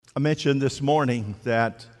I mentioned this morning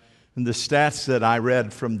that in the stats that I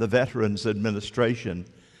read from the Veterans Administration,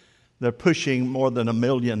 they're pushing more than 1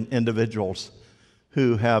 million individuals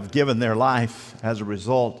who have given their life as a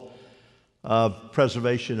result of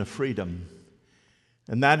preservation of freedom.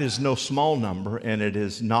 And that is no small number, and it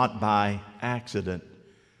is not by accident.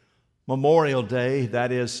 Memorial Day,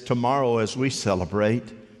 that is tomorrow as we celebrate,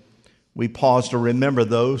 we pause to remember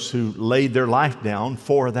those who laid their life down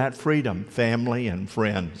for that freedom, family and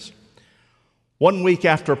friends. 1 week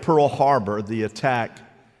after Pearl Harbor, the attack,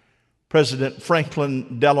 President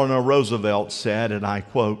Franklin Delano Roosevelt said, and I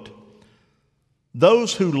quote,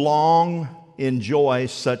 "Those who long enjoy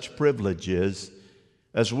such privileges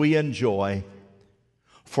as we enjoy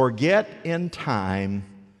forget in time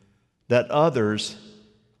that others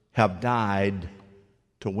have died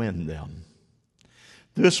to win them."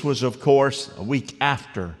 This was, of course, a week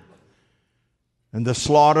after. And the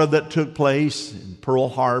slaughter that took place in Pearl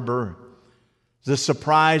Harbor, the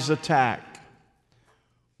surprise attack.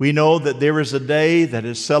 We know that there is a day that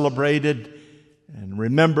is celebrated and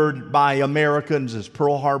remembered by Americans as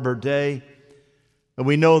Pearl Harbor Day. And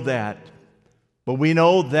we know that. But we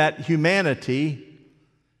know that humanity,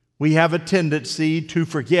 we have a tendency to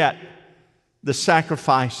forget the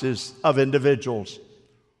sacrifices of individuals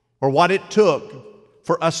or what it took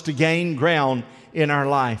for us to gain ground in our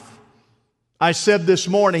life. I said this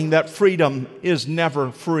morning that freedom is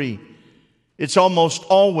never free. It's almost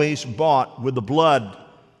always bought with the blood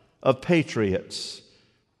of patriots.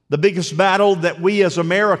 The biggest battle that we as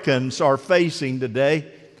Americans are facing today,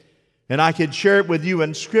 and I could share it with you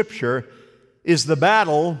in Scripture, is the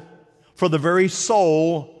battle for the very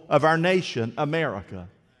soul of our nation, America.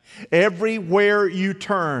 Everywhere you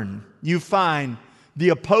turn, you find the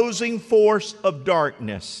opposing force of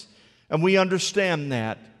darkness, and we understand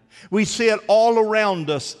that. We see it all around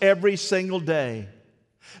us every single day.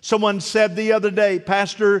 Someone said the other day,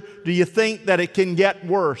 "Pastor, do you think that it can get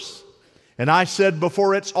worse?" And I said,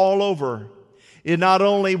 before it's all over, it not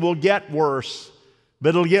only will get worse, but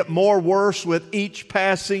it'll get more worse with each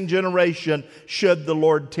passing generation should the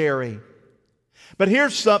Lord tarry. But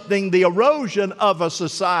here's something: the erosion of a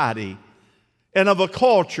society and of a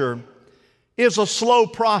culture is a slow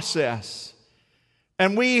process,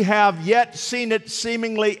 and we have yet seen it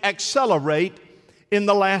seemingly accelerate in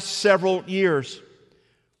the last several years.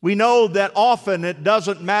 We know that often it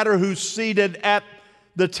doesn't matter who's seated at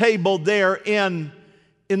the table there in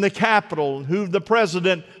the Capitol, who the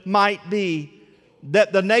president might be,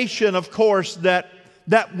 that the nation, of course, that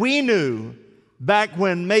we knew back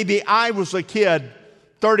when maybe I was a kid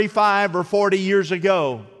 35 or 40 years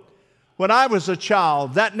ago. When I was a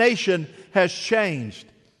child, that nation has changed.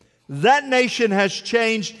 That nation has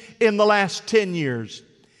changed in the last 10 years.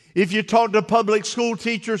 If you talk to public school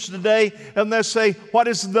teachers today and they say, what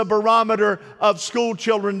is the barometer of school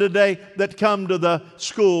children today that come to the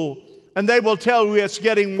school? And they will tell you it's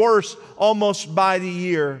getting worse almost by the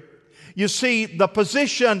year. You see, the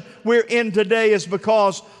position we're in today is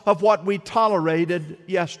because of what we tolerated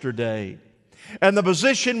yesterday. And the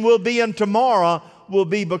position we'll be in tomorrow will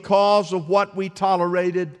be because of what we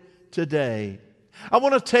tolerated today. I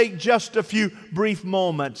want to take just a few brief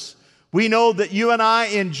moments. We know that you and I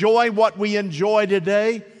enjoy what we enjoy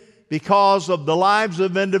today because of the lives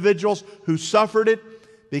of individuals who suffered it,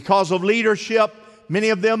 because of leadership, many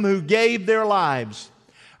of them who gave their lives.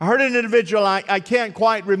 I heard an individual, I can't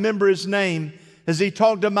quite remember his name, as he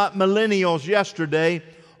talked about millennials yesterday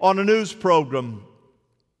on a news program.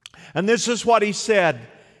 And this is what he said.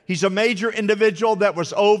 He's a major individual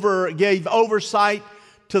that gave oversight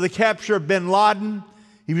to the capture of bin Laden.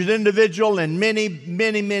 He was an individual in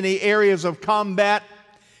many areas of combat.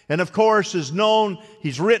 And of course is known,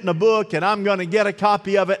 he's written a book, and I'm going to get a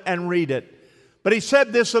copy of it and read it. But he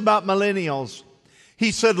said this about millennials.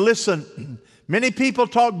 He said, listen, many people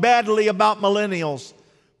talk badly about millennials,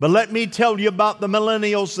 but let me tell you about the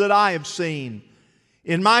millennials that I have seen.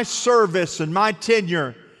 In my service and my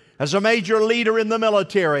tenure as a major leader in the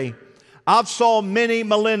military, I've saw many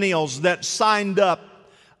millennials that signed up.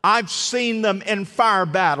 I've seen them in fire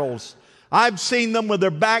battles. I've seen them with their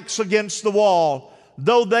backs against the wall.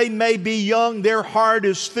 Though they may be young, their heart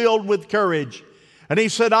is filled with courage. And he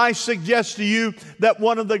said, I suggest to you that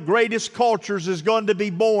one of the greatest cultures is going to be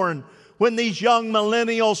born when these young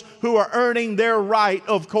millennials who are earning their right,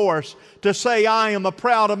 of course, to say, I am a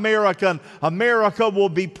proud American. America will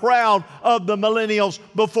be proud of the millennials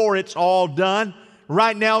before it's all done.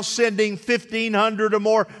 Right now, sending 1,500 or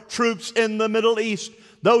more troops in the Middle East.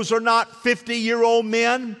 Those are not 50-year-old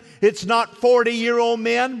men, It's not 40-year-old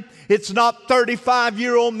men. It's not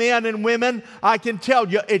 35-year-old men and women. I can tell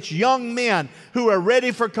you, it's young men who are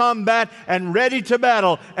ready for combat and ready to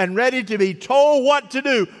battle and ready to be told what to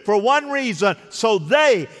do for one reason, so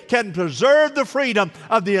they can preserve the freedom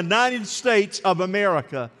of the United States of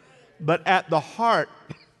America. But at the heart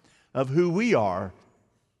of who we are,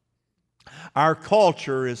 our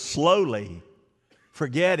culture is slowly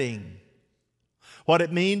forgetting what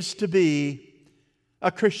it means to be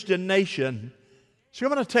a Christian nation. So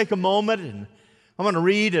I'm going to take a moment and I'm going to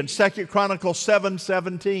read in 2 Chronicles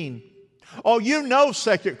 7:17. Oh, you know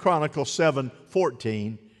 2 Chronicles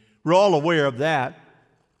 7:14. We're all aware of that.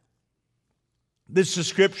 This is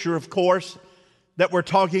scripture, of course, that we're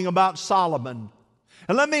talking about Solomon.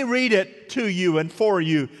 And let me read it to you and for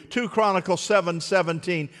you. 2 Chronicles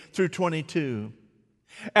 7:17 through 22.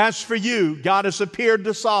 As for you, God has appeared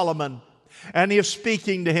to Solomon, and He is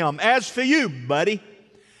speaking to him. As for you, buddy,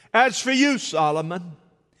 as for you, Solomon,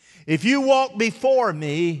 if you walk before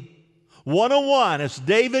me one-on-one, as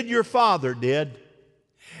David your father did,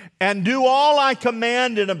 and do all I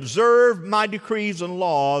command and observe my decrees and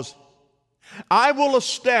laws, I will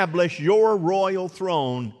establish your royal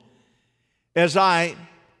throne as I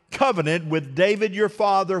covenanted with David your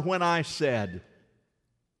father when I said,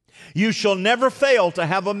 you shall never fail to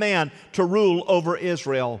have a man to rule over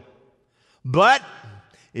Israel. But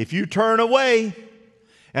if you turn away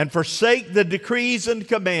and forsake the decrees and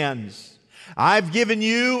commands I've given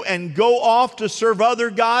you and go off to serve other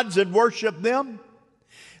gods and worship them,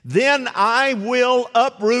 then I will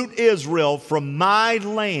uproot Israel from my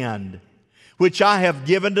land, which I have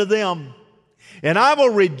given to them. And I will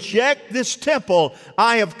reject this temple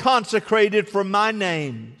I have consecrated for my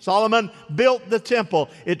name. Solomon built the temple.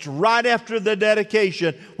 It's right after the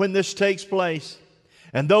dedication when this takes place.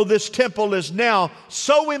 And though this temple is now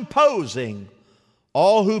so imposing,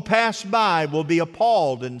 all who pass by will be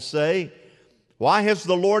appalled and say, why has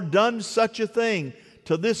the Lord done such a thing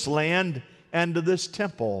to this land and to this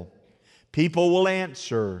temple? People will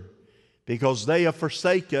answer, because they have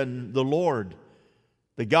forsaken the Lord,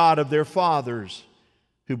 the God of their fathers,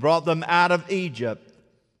 who brought them out of Egypt,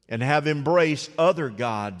 and have embraced other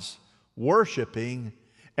gods, worshiping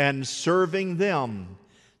and serving them.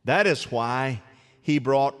 That is why He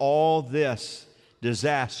brought all this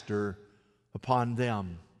disaster upon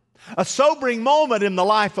them. A sobering moment in the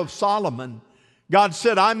life of Solomon. God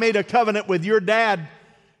said, I made a covenant with your dad,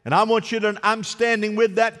 and I want you to, I'm standing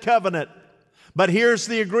with that covenant. But here's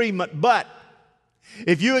the agreement. But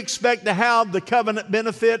if you expect to have the covenant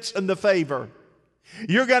benefits and the favor,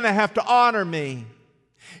 you're going to have to honor me.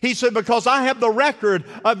 He said, because I have the record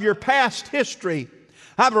of your past history.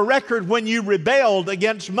 I have a record when you rebelled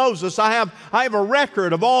against Moses. I have a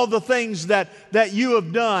record of all the things that you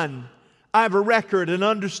have done. I have a record, and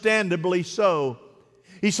understandably so.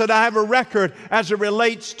 He said, I have a record as it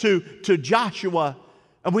relates to Joshua.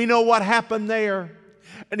 And we know what happened there.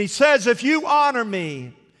 And he says, if you honor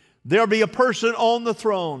me, there'll be a person on the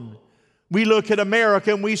throne. We look at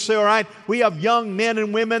America and we say, all right, we have young men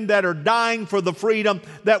and women that are dying for the freedom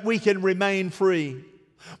that we can remain free.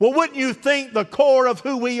 Well, wouldn't you think the core of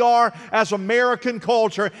who we are as American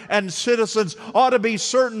culture and citizens ought to be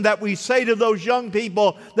certain that we say to those young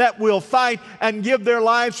people that will fight and give their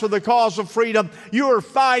lives for the cause of freedom, you are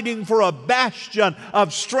fighting for a bastion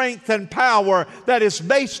of strength and power that is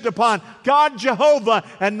based upon God Jehovah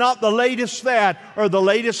and not the latest fad or the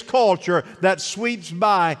latest culture that sweeps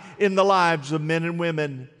by in the lives of men and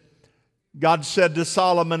women. God said to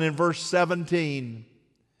Solomon in verse 17,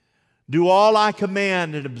 do all I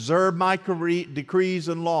command and observe my decrees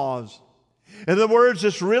and laws. In other words,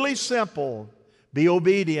 it's really simple. Be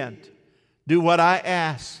obedient. Do what I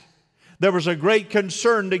ask. There was a great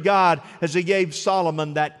concern to God as He gave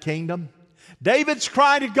Solomon that kingdom. David's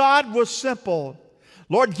cry to God was simple.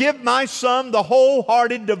 Lord, give my son the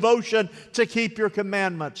wholehearted devotion to keep your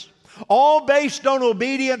commandments. All based on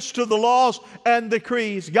obedience to the laws and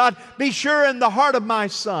decrees. God, be sure in the heart of my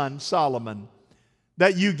son, Solomon,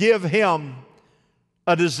 that you give him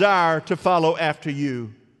a desire to follow after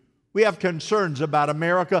you. We have concerns about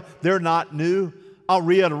America. They're not new. I'll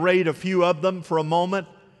reiterate a few of them for a moment.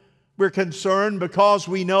 We're concerned because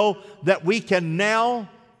we know that we can now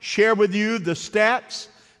share with you the stats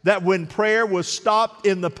that when prayer was stopped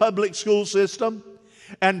in the public school system,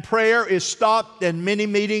 and prayer is stopped in many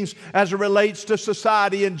meetings as it relates to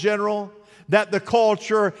society in general, that the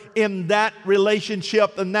culture in that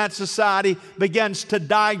relationship and that society begins to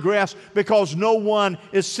digress because no one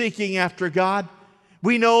is seeking after God.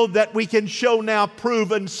 We know that we can show now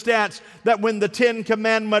proven stats that when the 10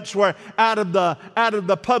 Commandments were out of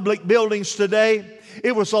the public buildings today,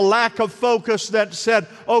 It was a lack of focus that said,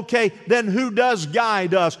 okay, then who does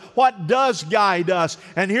guide us? What does guide us?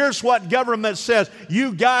 And here's what government says.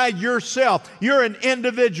 You guide yourself. You're an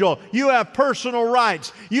individual. You have personal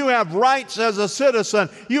rights. You have rights as a citizen.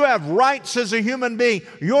 You have rights as a human being.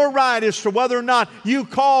 Your right is to whether or not you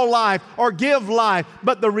call life or give life.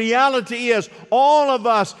 But the reality is all of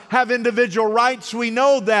us have individual rights. We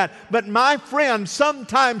know that. But my friend,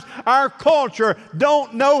 sometimes our culture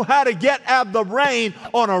don't know how to get out of the rain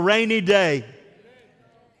on a rainy day.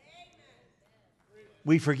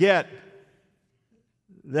 We forget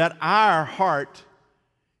that our heart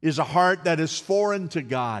is a heart that is foreign to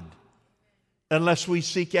God unless we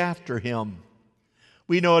seek after Him.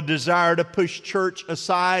 We know a desire to push church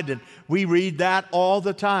aside, and we read that all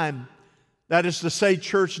the time. That is to say,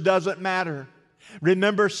 church doesn't matter.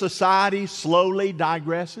 Remember, society slowly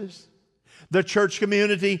digresses. The church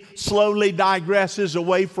community slowly digresses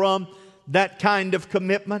away from that kind of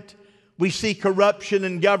commitment. We see corruption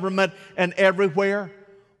in government and everywhere.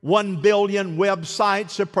 1 billion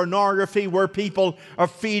websites of pornography where people are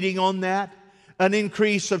feeding on that. An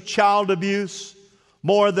increase of child abuse.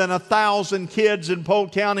 More than 1,000 kids in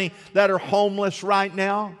Polk County that are homeless right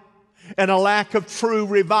now. And a lack of true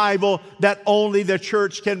revival that only the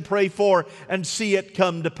church can pray for and see it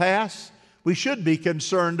come to pass. We should be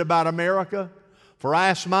concerned about America. For I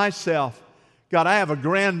ask myself, God, I have a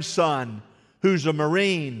grandson who's a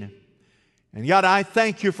Marine. And God, I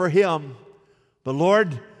thank you for him. But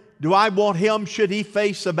Lord, do I want him, should he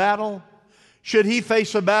face a battle? Should he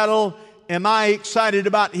face a battle, am I excited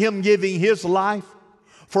about him giving his life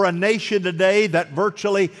for a nation today that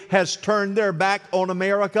virtually has turned their back on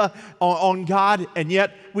America, on God, and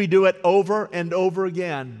yet we do it over and over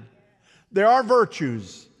again? There are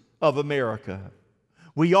virtues of America.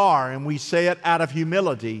 We are, and we say it out of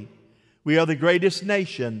humility, we are the greatest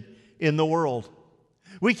nation in the world.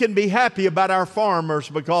 We can be happy about our farmers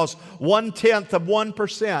because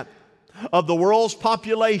 0.1% of the world's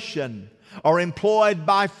population are employed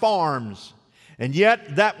by farms. And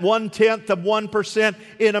yet that 0.1%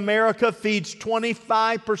 in America feeds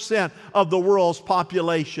 25% of the world's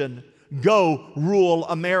population. Go rule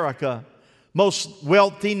America. Most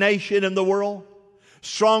wealthy nation in the world.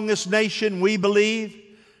 Strongest nation, we believe.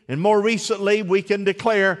 And more recently, we can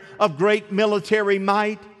declare of great military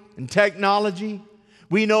might and technology.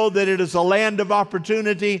 We know that it is a land of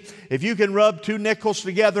opportunity. If you can rub 2 nickels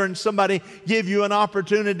together and somebody give you an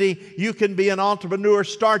opportunity, you can be an entrepreneur,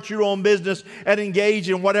 start your own business, and engage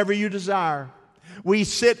in whatever you desire. We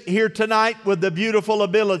sit here tonight with the beautiful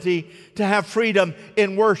ability to have freedom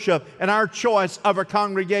in worship and our choice of a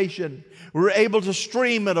congregation. We're able to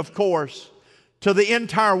stream it, of course, to the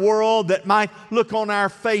entire world that might look on our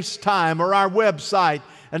FaceTime or our website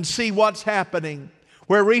and see what's happening.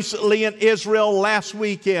 Where recently in Israel last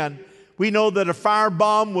weekend, we know that a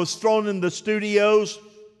firebomb was thrown in the studios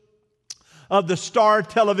of the Star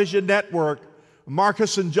Television Network.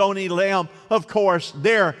 Marcus and Joni Lamb, of course,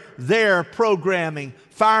 they're programming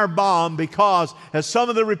firebomb because, as some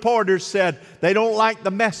of the reporters said, they don't like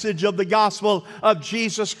the message of the gospel of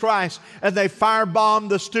Jesus Christ, and they firebombed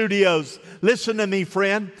the studios. Listen to me,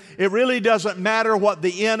 friend. It really doesn't matter what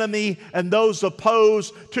the enemy and those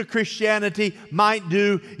opposed to Christianity might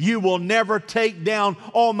do. You will never take down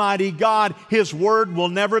Almighty God. His word will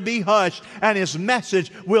never be hushed, and His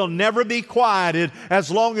message will never be quieted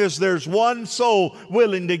as long as there's one soul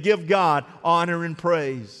willing to give God honor and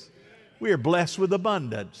praise. We are blessed with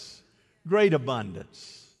abundance, great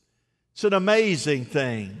abundance. It's an amazing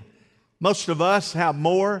thing. Most of us have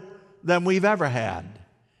more than we've ever had.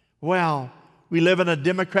 Well, we live in a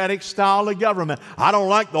democratic style of government. I don't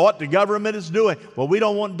like what the government is doing. Well, we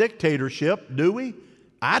don't want dictatorship, do we?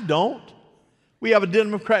 I don't. We have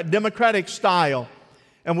a democratic style,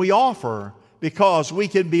 and we offer because we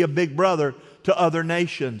can be a big brother to other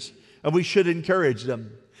nations, and we should encourage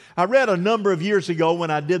them. I read a number of years ago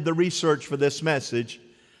when I did the research for this message,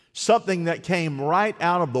 something that came right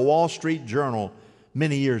out of the Wall Street Journal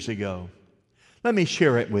many years ago. Let me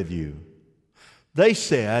share it with you. They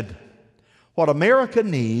said, what America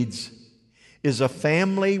needs is a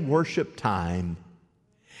family worship time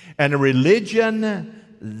and a religion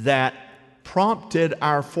that prompted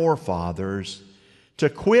our forefathers to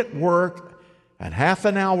quit work at half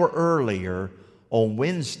an hour earlier on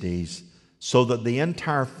Wednesdays so that the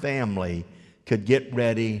entire family could get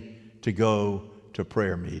ready to go to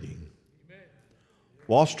prayer meeting. Amen.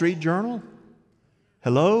 Wall Street Journal?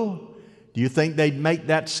 Hello? Do you think they'd make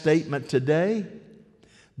that statement today?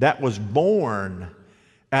 That was born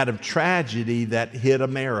out of tragedy that hit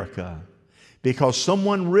America. because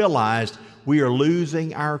someone realized we are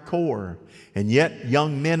losing our core. And yet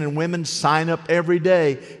young men and women sign up every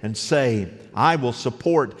day and say, I will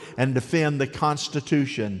support and defend the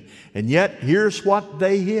Constitution. And yet here's what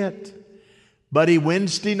they hit. Buddy,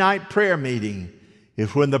 Wednesday night prayer meeting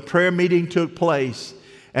is when the prayer meeting took place,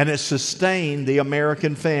 and it sustained the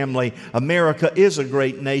American family. America is a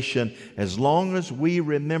great nation. As long as we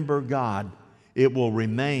remember God, it will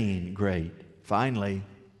remain great. Finally,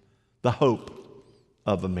 the hope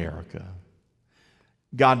of America.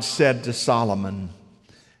 God said to Solomon,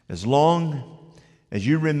 as long as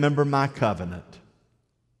you remember my covenant,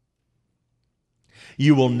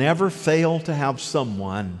 you will never fail to have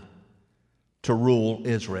someone to rule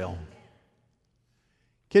Israel.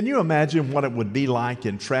 Can you imagine what it would be like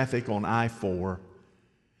in traffic on I-4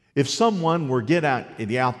 if someone were get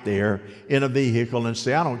out there in a vehicle and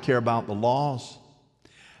say, I don't care about the laws.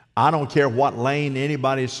 I don't care what lane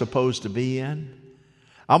anybody's supposed to be in.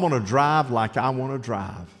 I'm going to drive like I want to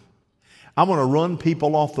drive. I'm going to run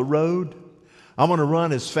people off the road. I'm going to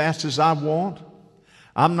run as fast as I want.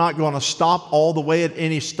 I'm not going to stop all the way at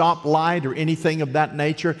any stoplight or anything of that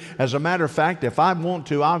nature. As a matter of fact, if I want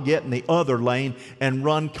to, I'll get in the other lane and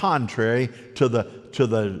run contrary to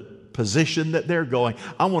the position that they're going.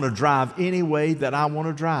 I want to drive any way that I want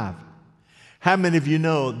to drive. How many of you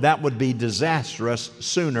know that would be disastrous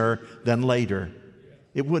sooner than later?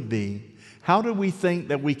 It would be. How do we think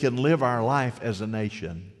that we can live our life as a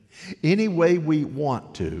nation any way we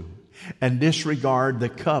want to and disregard the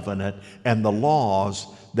covenant and the laws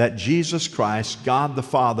that Jesus Christ, God the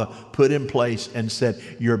Father, put in place and said,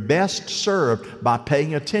 you're best served by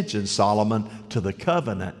paying attention, Solomon, to the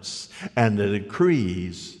covenants and the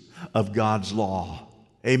decrees of God's law.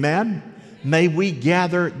 Amen? May we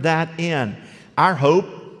gather that in. Our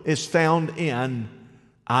hope is found in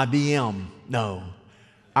IBM. No.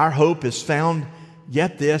 Our hope is found,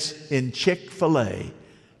 get this, in Chick-fil-A.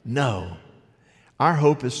 No. Our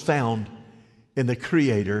hope is found in the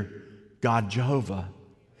Creator, God Jehovah.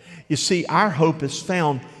 You see, our hope is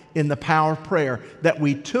found in the power of prayer that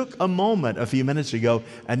we took a moment a few minutes ago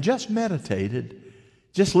and just meditated.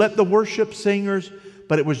 Just let the worship singers,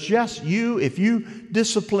 but it was just you, if you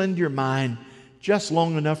disciplined your mind just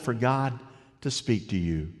long enough for God to speak to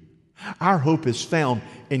you. Our hope is found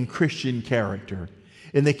in Christian character,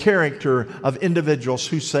 in the character of individuals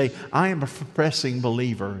who say, I am a professing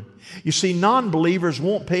believer. You see, non-believers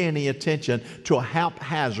won't pay any attention to a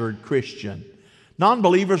haphazard Christian.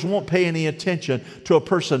 Non-believers won't pay any attention to a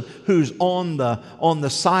person who's on the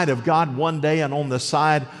side of God one day and on the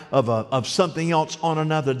side of something else on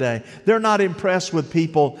another day. They're not impressed with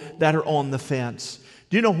people that are on the fence.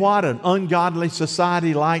 Do you know what an ungodly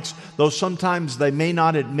society likes? Though sometimes they may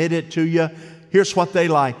not admit it to you. Here's what they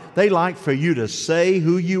like. They like for you to say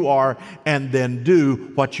who you are and then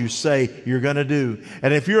do what you say you're going to do.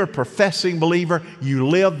 And if you're a professing believer, you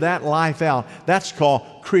live that life out. That's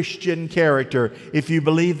called Christian character, if you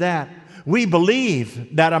believe that. We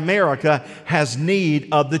believe that America has need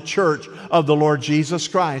of the church of the Lord Jesus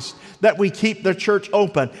Christ, that we keep the church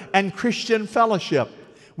open and Christian fellowship.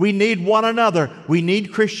 We need one another. We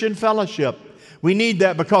need Christian fellowship. We need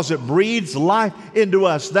that because it breathes life into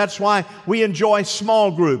us. That's why we enjoy small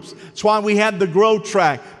groups. That's why we had the Grow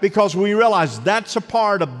Track, because we realize that's a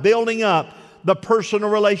part of building up the personal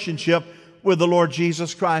relationship with the Lord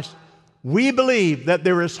Jesus Christ. We believe that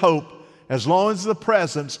there is hope as long as the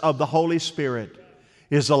presence of the Holy Spirit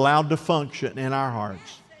is allowed to function in our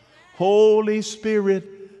hearts. Holy Spirit,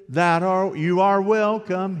 you are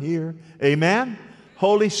welcome here. Amen?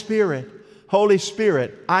 Holy Spirit,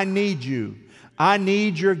 I need you. I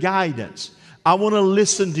need your guidance. I want to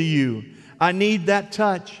listen to you. I need that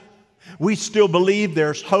touch. We still believe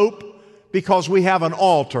there's hope because we have an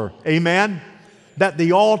altar. Amen? That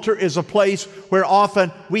the altar is a place where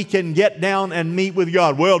often we can get down and meet with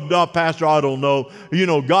God. Well, no, Pastor, I don't know. You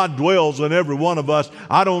know, God dwells in every one of us.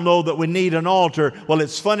 I don't know that we need an altar. Well,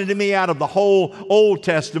 it's funny to me, out of the whole Old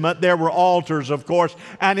Testament, there were altars, of course.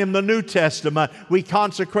 And in the New Testament, we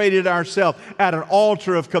consecrated ourselves at an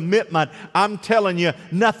altar of commitment. I'm telling you,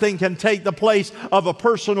 nothing can take the place of a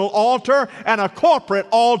personal altar and a corporate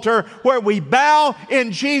altar where we bow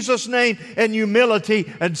in Jesus' name in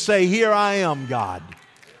humility and say, here I am, God.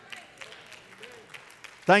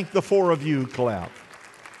 Thank the four of you, clap.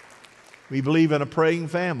 We believe in a praying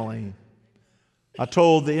family. I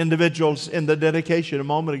told the individuals in the dedication a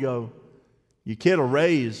moment ago, your kid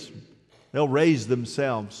they'll raise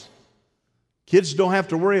themselves. Kids don't have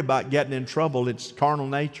to worry about getting in trouble. It's carnal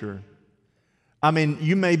nature. I mean,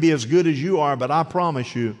 you may be as good as you are, but I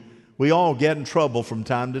promise you, we all get in trouble from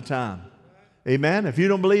time to time. Amen? If you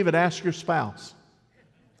don't believe it, ask your spouse.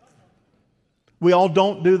 We all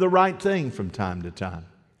don't do the right thing from time to time.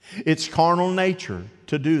 It's carnal nature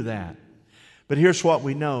to do that. But here's what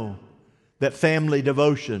we know, that family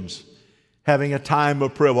devotions, having a time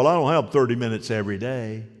of prayer. Well, I don't have 30 minutes every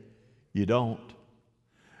day. You don't.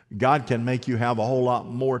 God can make you have a whole lot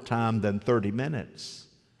more time than 30 minutes.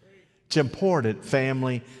 It's important,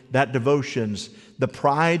 family, that devotions, the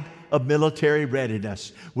pride of military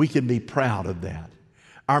readiness. We can be proud of that.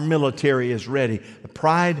 Our military is ready. The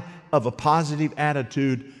pride of a positive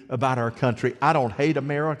attitude about our country. I don't hate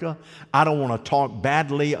America. I don't want to talk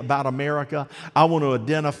badly about America. I want to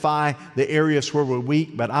identify the areas where we're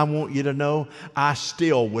weak, but I want you to know I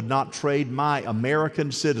still would not trade my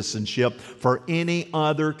American citizenship for any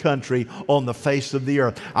other country on the face of the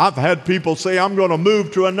earth. I've had people say, I'm going to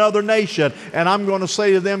move to another nation, and I'm going to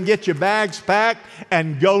say to them, get your bags packed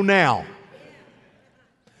and go now.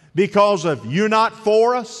 Because if you're not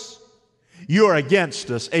for us, you're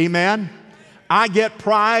against us. Amen? I get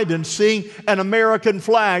pride in seeing an American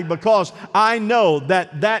flag because I know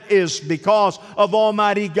that that is because of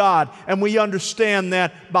Almighty God, and we understand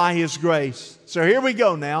that by His grace. So here we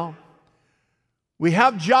go now. We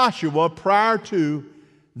have Joshua prior to,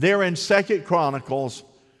 there in 2 Chronicles,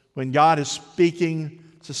 when God is speaking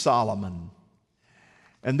to Solomon.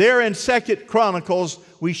 And there in 2 Chronicles,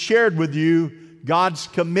 we shared with you God's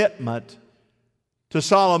commitment to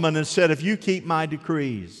Solomon and said, if you keep my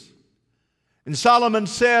decrees. And Solomon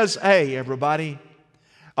says, hey, everybody,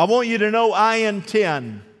 I want you to know I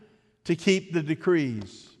intend to keep the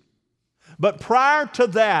decrees. But prior to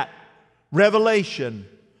that revelation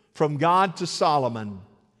from God to Solomon,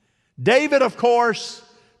 David, of course,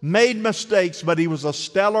 made mistakes, but he was a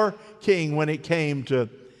stellar king when it came to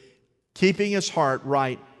keeping his heart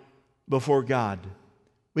right before God.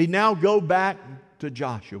 We now go back to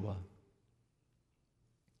Joshua.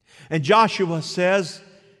 And Joshua says,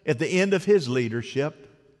 at the end of his leadership,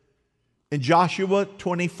 in Joshua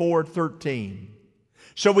 24:13.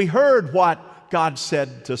 So we heard what God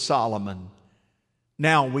said to Solomon.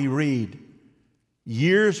 Now we read,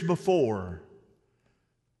 years before,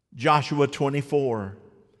 Joshua 24,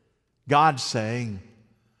 God saying,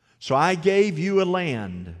 so I gave you a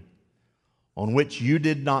land on which you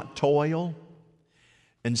did not toil,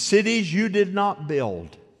 and cities you did not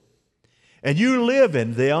build. And you live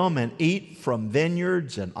in them and eat from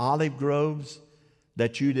vineyards and olive groves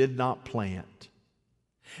that you did not plant.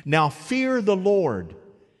 Now fear the Lord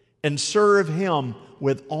and serve Him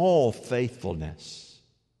with all faithfulness.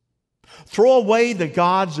 Throw away the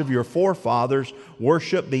gods of your forefathers,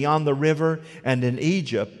 worship beyond the river and in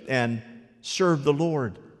Egypt, and serve the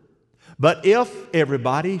Lord. But if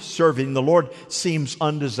everybody serving the Lord seems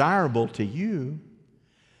undesirable to you,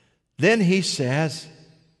 then He says,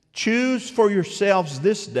 choose for yourselves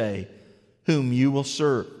this day whom you will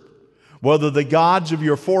serve, whether the gods of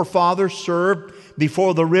your forefathers served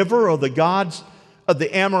before the river or the gods of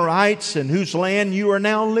the Amorites in whose land you are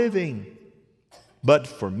now living. But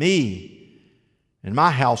for me and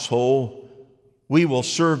my household, we will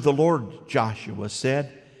serve the Lord, Joshua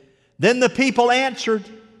said. Then the people answered,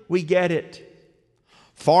 we get it.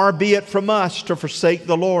 Far be it from us to forsake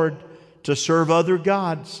the Lord, to serve other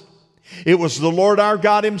gods. It was the Lord our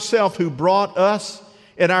God Himself who brought us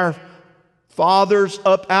and our fathers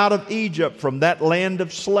up out of Egypt from that land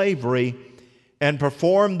of slavery and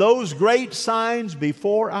performed those great signs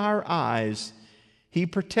before our eyes. He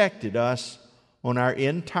protected us on our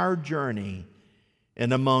entire journey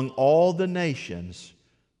and among all the nations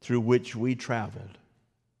through which we traveled.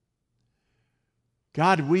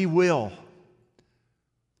 God, we will.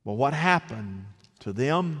 But what happened to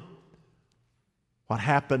them? What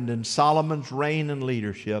happened in Solomon's reign and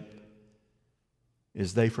leadership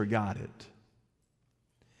is they forgot it.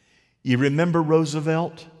 You remember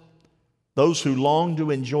Roosevelt? Those who long to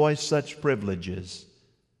enjoy such privileges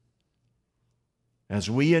as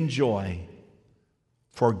we enjoy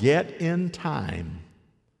forget in time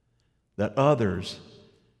that others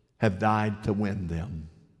have died to win them.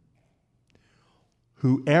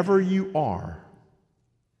 Whoever you are,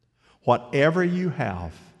 whatever you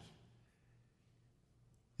have,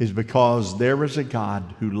 is because there is a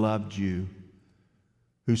God who loved you,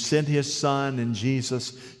 who sent His Son in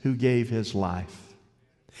Jesus, who gave His life.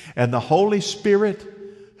 And the Holy Spirit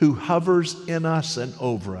who hovers in us and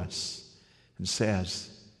over us and says,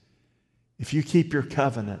 if you keep your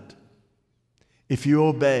covenant, if you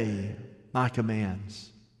obey my commands,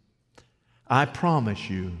 I promise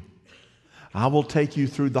you, I will take you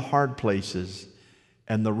through the hard places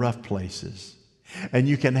and the rough places. And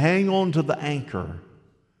you can hang on to the anchor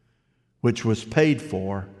which was paid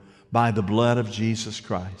for by the blood of Jesus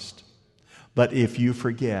Christ. But if you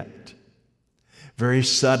forget, very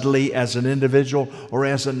subtly as an individual or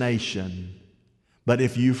as a nation, but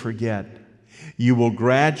if you forget, you will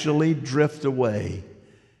gradually drift away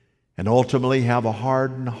and ultimately have a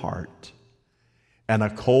hardened heart and a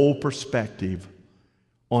cold perspective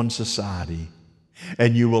on society,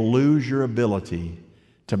 and you will lose your ability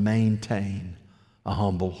to maintain a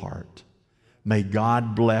humble heart. May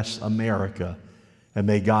God bless America, and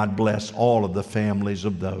may God bless all of the families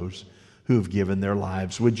of those who have given their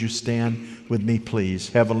lives. Would you stand with me, please?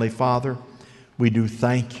 Heavenly Father, we do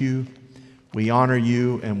thank you, we honor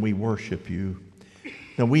you, and we worship you.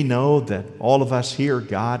 And we know that all of us here,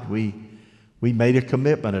 God, we made a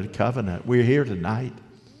commitment, a covenant. We're here tonight.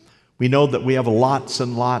 We know that we have lots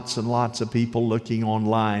and lots and lots of people looking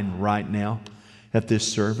online right now at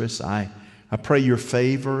this service. I pray your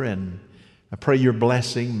favor and I pray your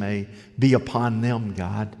blessing may be upon them,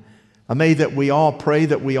 God. I may that we all pray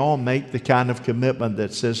that we all make the kind of commitment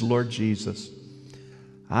that says, Lord Jesus,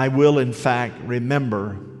 I will in fact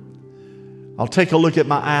remember. I'll take a look at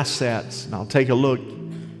my assets and I'll take a look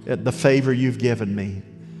at the favor you've given me.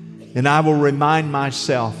 And I will remind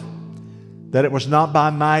myself that it was not by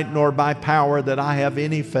might nor by power that I have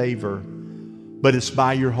any favor, but it's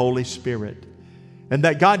by your Holy Spirit. And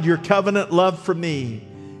that God, your covenant love for me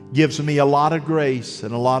gives me a lot of grace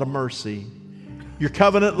and a lot of mercy. Your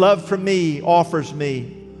covenant love for me offers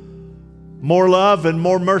me more love and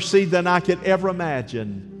more mercy than I could ever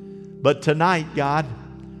imagine. But tonight, God,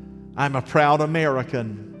 I'm a proud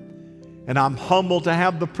American, and I'm humbled to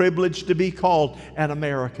have the privilege to be called an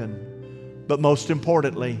American. But most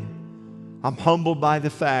importantly, I'm humbled by the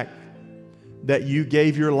fact that you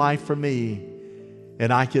gave your life for me,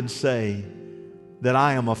 and I can say that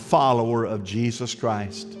I am a follower of Jesus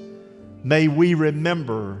Christ. May we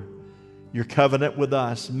remember your covenant with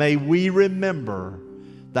us. May we remember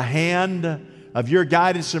the hand of your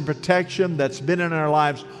guidance and protection that's been in our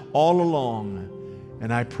lives all along.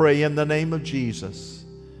 And I pray in the name of Jesus,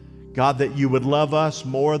 God, that you would love us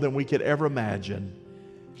more than we could ever imagine.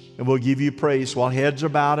 And we'll give you praise while heads are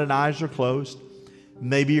bowed and eyes are closed.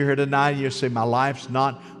 Maybe you're here tonight and you say, my life's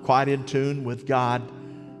not quite in tune with God.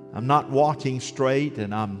 I'm not walking straight,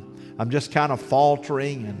 and I'm just kind of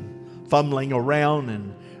faltering and fumbling around,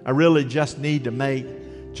 and I really just need to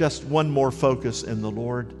make just one more focus in the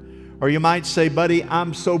Lord. Or you might say, buddy,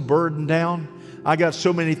 I'm so burdened down. I got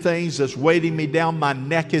so many things that's weighting me down. My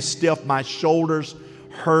neck is stiff, my shoulders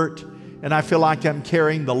hurt, and I feel like I'm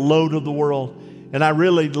carrying the load of the world. And I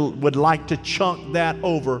really would like to chunk that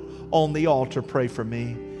over on the altar. Pray for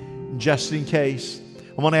me. Just in case,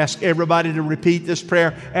 I want to ask everybody to repeat this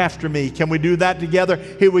prayer after me. Can we do that together?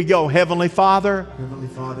 Here we go. Heavenly Father,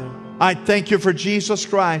 I thank you for Jesus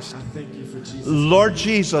Christ. I thank you for Jesus. Lord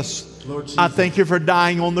Jesus, I thank you for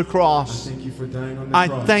dying on the cross. I thank you for dying on the cross.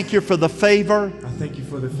 I thank you for the favor I thank you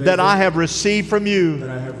for the favor that I have received from you. that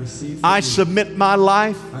I have received from I you. submit my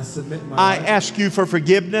life. I submit my I life. ask you for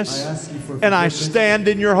forgiveness. I ask you for And I forgiveness. stand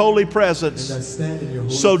in your holy And I presence. stand in your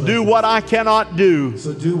holy So do presence. what I cannot do.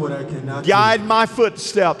 So do what I cannot Guide do. my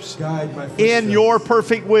footsteps Guide my footsteps in your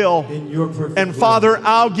perfect will. in your perfect And will. Father,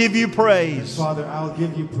 I'll give you praise. Father, I'll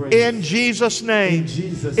give you praise. In Jesus' name. In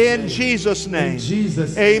Jesus' In name. Jesus' name. In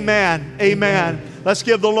Jesus' name. Amen. Amen. Let's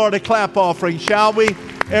give the Lord a clap offering, shall we?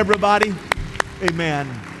 Everybody. Amen.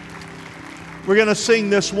 We're going to sing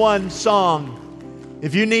this one song.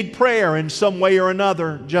 If you need prayer in some way or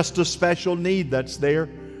another, just a special need that's there,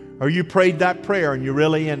 or you prayed that prayer and you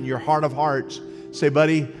really in your heart of hearts say,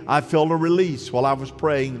 buddy, I felt a release while I was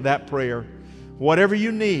praying that prayer. Whatever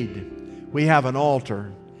you need, we have an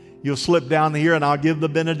altar. You'll slip down here and I'll give the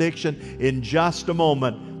benediction in just a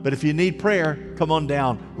moment. But if you need prayer, come on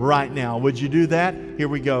down right now. Would you do that? Here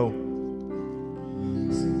we go.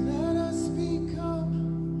 Let us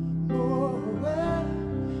become more aware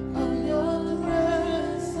of your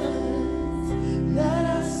presence. Let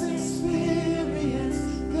us experience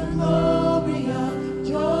the glory of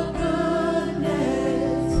your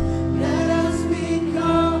goodness. Let us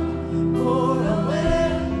become more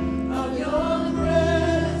aware of your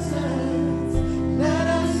presence. Let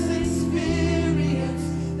us experience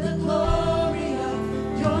the glory of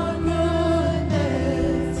your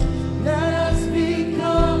goodness.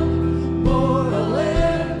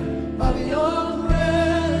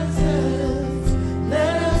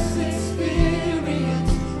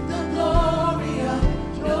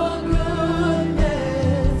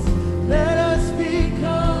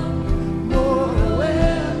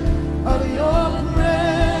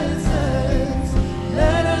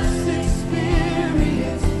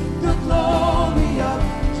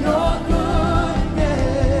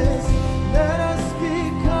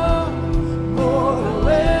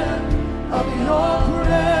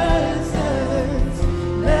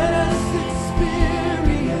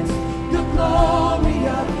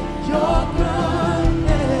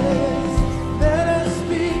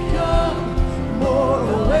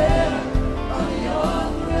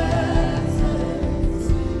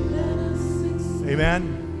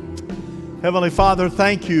 Heavenly Father,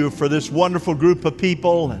 thank you for this wonderful group of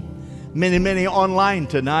people and many, many online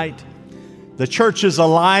tonight. The church is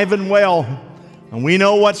alive and well, and we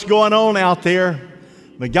know what's going on out there.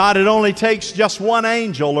 But God, it only takes just one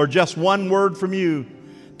angel or just one word from you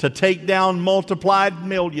to take down multiplied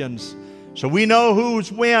millions. So we know who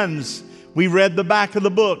wins. We read the back of the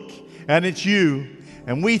book, and it's you.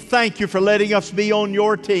 And we thank you for letting us be on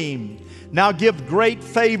your team. Now give great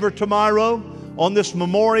favor tomorrow on this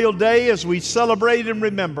Memorial Day as we celebrate and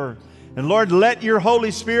remember. And Lord, let your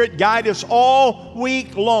Holy Spirit guide us all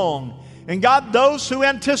week long. And God, those who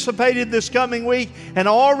anticipated this coming week and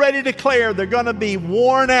already declared they're going to be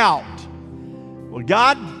worn out, well,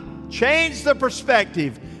 God, change the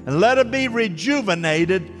perspective and let it be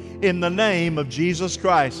rejuvenated in the name of Jesus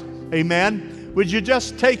Christ. Amen. Would you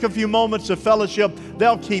just take a few moments of fellowship?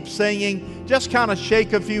 They'll keep singing. Just kind of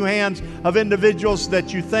shake a few hands of individuals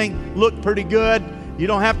that you think look pretty good. You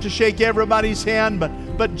don't have to shake everybody's hand,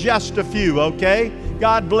 but just a few, okay?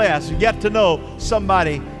 God bless. Get to know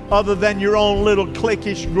somebody other than your own little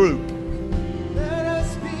cliquish group.